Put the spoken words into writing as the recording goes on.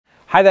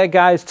Hi there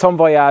guys, Tom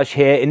Voyage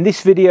here. In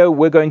this video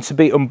we're going to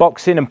be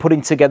unboxing and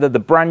putting together the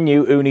brand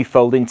new Ooni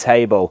folding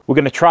table. We're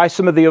going to try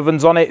some of the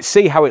ovens on it,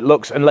 see how it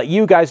looks and let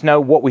you guys know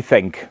what we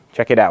think.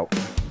 Check it out.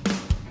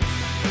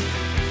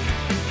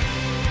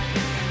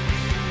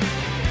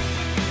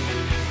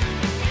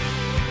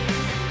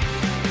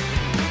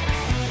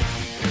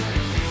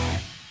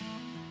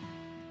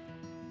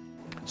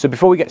 So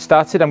before we get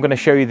started, I'm going to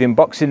show you the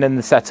unboxing and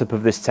the setup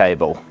of this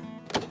table.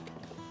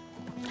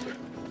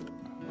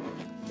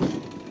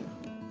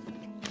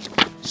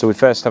 So we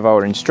first have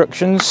our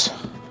instructions.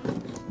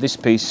 This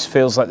piece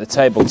feels like the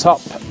tabletop.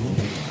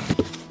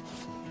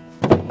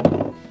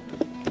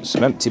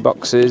 Some empty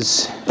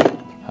boxes,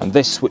 and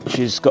this which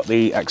has got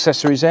the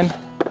accessories in,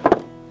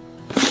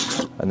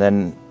 and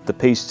then the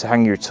piece to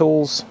hang your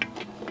tools,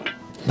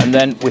 and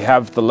then we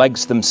have the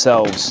legs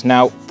themselves.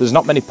 Now there's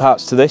not many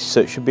parts to this,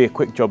 so it should be a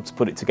quick job to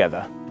put it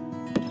together.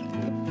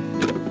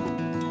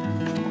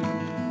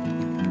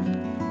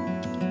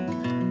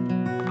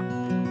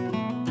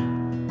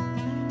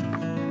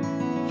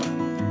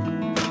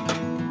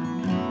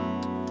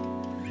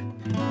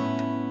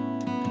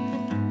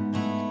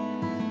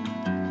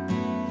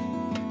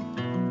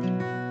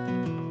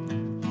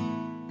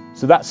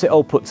 So that's it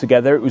all put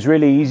together. It was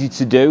really easy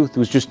to do. There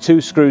was just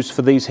 2 screws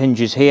for these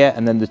hinges here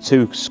and then the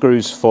 2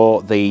 screws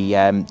for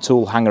the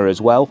tool hanger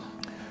as well.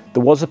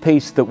 There was a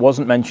piece that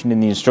wasn't mentioned in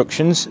the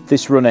instructions.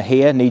 This runner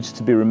here needs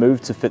to be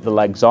removed to fit the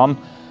legs on.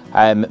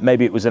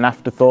 Maybe it was an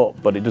afterthought,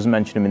 but it doesn't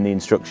mention them in the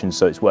instructions,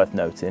 so it's worth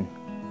noting.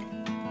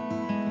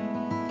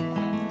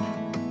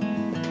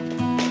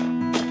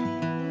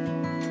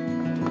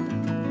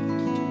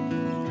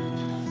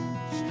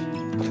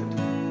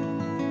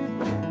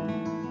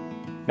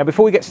 Now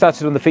before we get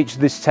started on the features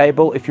of this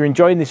table, if you're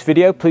enjoying this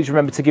video, please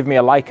remember to give me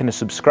a like and a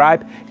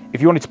subscribe.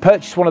 If you wanted to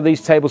purchase one of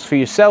these tables for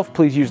yourself,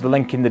 please use the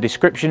link in the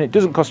description. It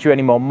doesn't cost you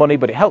any more money,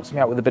 but it helps me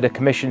out with a bit of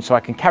commission so I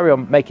can carry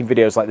on making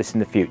videos like this in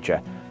the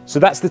future. So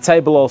that's the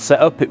table all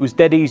set up. It was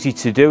dead easy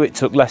to do. It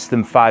took less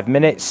than 5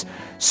 minutes.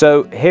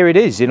 So here it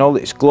is in all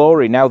its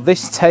glory. Now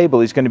this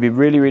table is going to be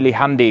really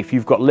handy if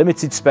you've got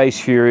limited space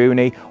for your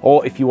Ooni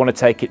or if you want to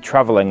take it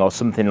traveling or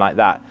something like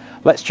that.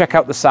 Let's check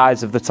out the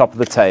size of the top of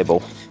the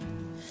table.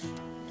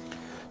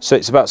 So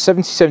it's about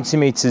 70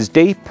 centimeters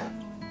deep,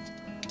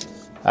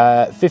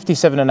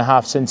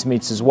 57.5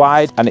 centimeters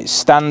wide, and it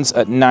stands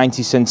at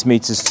 90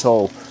 centimeters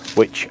tall,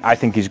 which I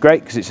think is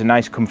great because it's a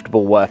nice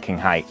comfortable working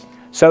height.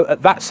 So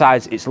at that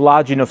size, it's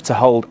large enough to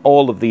hold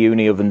all of the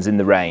Ooni ovens in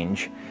the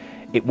range.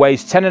 It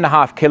weighs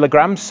 10.5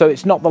 kilograms, so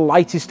it's not the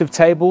lightest of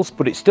tables,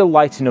 but it's still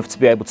light enough to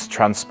be able to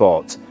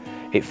transport.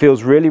 It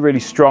feels really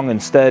strong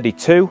and sturdy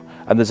too,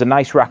 and there's a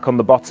nice rack on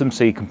the bottom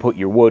so you can put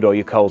your wood or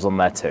your coals on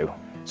there too.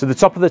 So the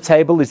top of the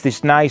table is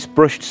this nice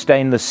brushed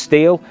stainless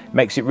steel,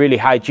 makes it really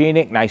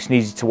hygienic, nice and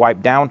easy to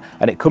wipe down,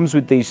 and it comes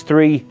with these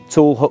 3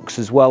 tool hooks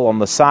as well on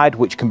the side,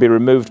 which can be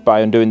removed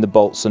by undoing the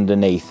bolts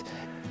underneath.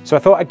 So I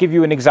thought I'd give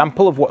you an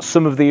example of what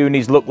some of the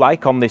Oonis look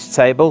like on this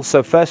table.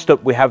 So first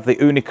up we have the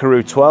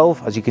Ooni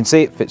 12. As you can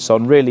see, it fits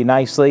on really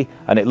nicely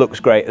and it looks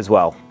great as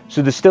well.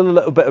 So there's still a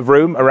little bit of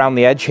room around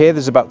the edge here.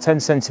 There's about 10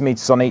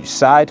 centimeters on each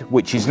side,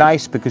 which is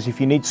nice because if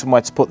you need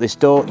somewhere to put this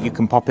door, you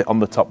can pop it on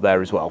the top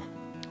there as well.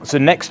 So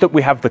next up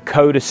we have the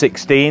Coda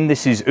 16.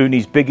 This is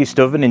Ooni's biggest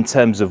oven in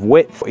terms of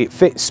width. It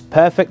fits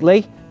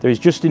perfectly. There is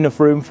just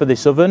enough room for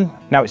this oven.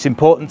 Now it's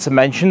important to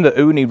mention that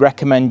Ooni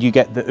recommend you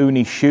get the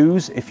Ooni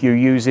shoes if you're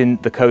using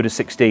the Coda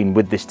 16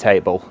 with this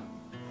table.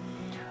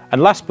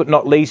 And last but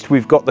not least,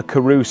 we've got the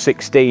Karoo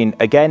 16.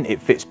 Again,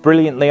 it fits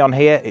brilliantly on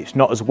here. It's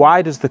not as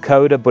wide as the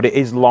Coda, but it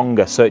is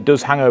longer, so it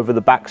does hang over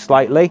the back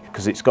slightly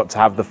because it's got to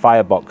have the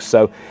firebox.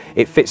 So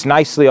it fits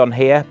nicely on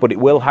here, but it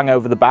will hang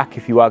over the back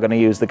if you are going to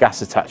use the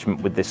gas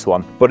attachment with this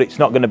one, but it's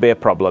not going to be a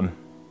problem.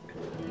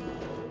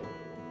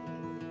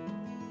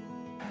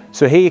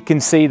 So here you can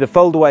see the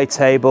fold-away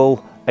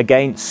table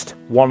against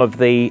one of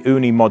the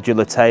Ooni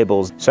modular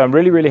tables. So I'm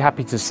really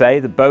happy to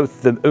say that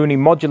both the Ooni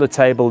modular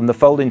table and the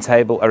folding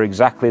table are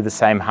exactly the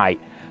same height.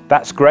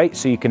 That's great,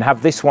 so you can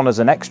have this one as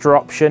an extra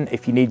option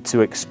if you need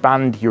to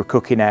expand your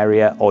cooking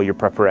area or your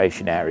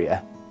preparation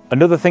area.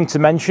 Another thing to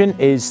mention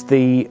is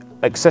the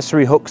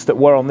accessory hooks that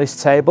were on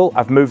this table.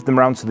 I've moved them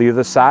around to the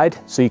other side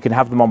so you can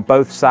have them on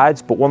both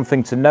sides, but one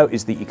thing to note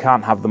is that you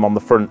can't have them on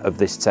the front of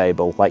this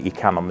table like you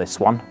can on this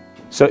one.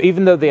 So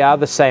even though they are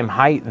the same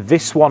height,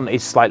 this one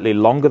is slightly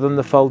longer than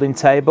the folding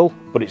table,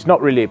 but it's not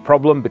really a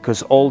problem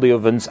because all the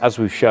ovens, as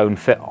we've shown,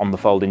 fit on the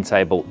folding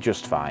table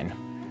just fine.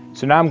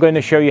 So now I'm going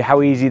to show you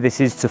how easy this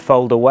is to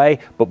fold away,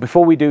 but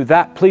before we do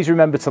that, please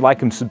remember to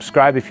like and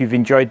subscribe if you've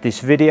enjoyed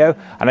this video,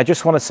 and I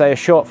just want to say a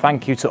short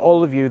thank you to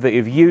all of you that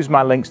have used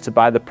my links to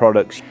buy the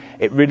products.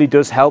 It really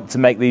does help to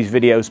make these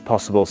videos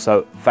possible,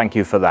 so thank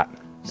you for that.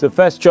 So the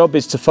first job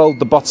is to fold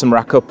the bottom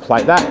rack up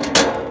like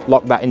that,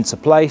 lock that into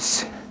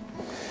place.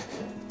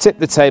 Tip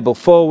the table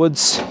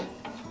forwards,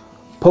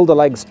 pull the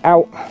legs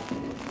out,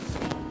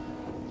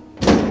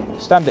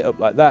 stand it up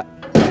like that,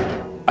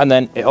 and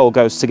then it all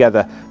goes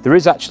together. There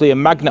is actually a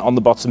magnet on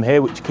the bottom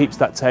here which keeps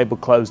that table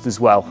closed as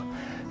well.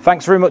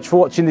 Thanks very much for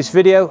watching this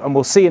video, and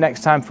we'll see you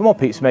next time for more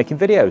pizza making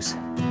videos.